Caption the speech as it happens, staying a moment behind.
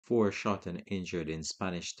Four shot and injured in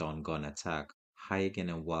Spanish Town gun attack. Hi again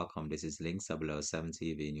and welcome. This is Links 007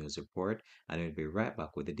 TV News Report, and we'll be right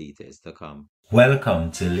back with the details to come.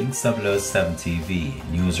 Welcome to Links 007 TV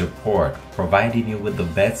News Report, providing you with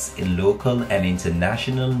the best in local and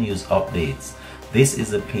international news updates. This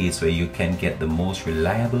is a place where you can get the most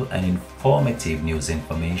reliable and informative news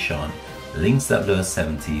information. Links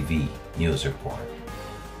 007 TV News Report.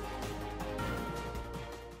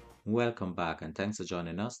 Welcome back and thanks for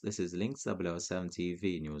joining us. This is Links 007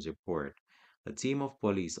 TV News Report. A team of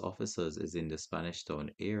police officers is in the Spanish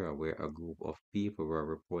Town area where a group of people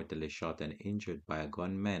were reportedly shot and injured by a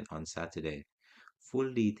gunman on Saturday.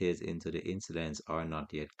 Full details into the incidents are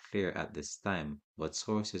not yet clear at this time, but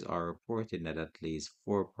sources are reporting that at least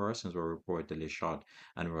four persons were reportedly shot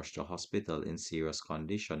and rushed to hospital in serious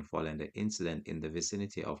condition following the incident in the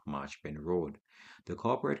vicinity of Marchpen Road. The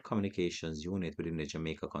Corporate Communications Unit within the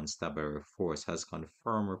Jamaica Constabulary Force has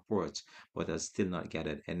confirmed reports but has still not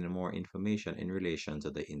gathered any more information in relation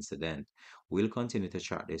to the incident. We'll continue to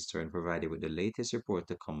track this story and provide you with the latest report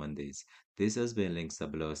to come on this. This has been Links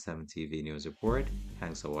 007 TV News Report.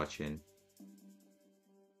 Thanks for watching.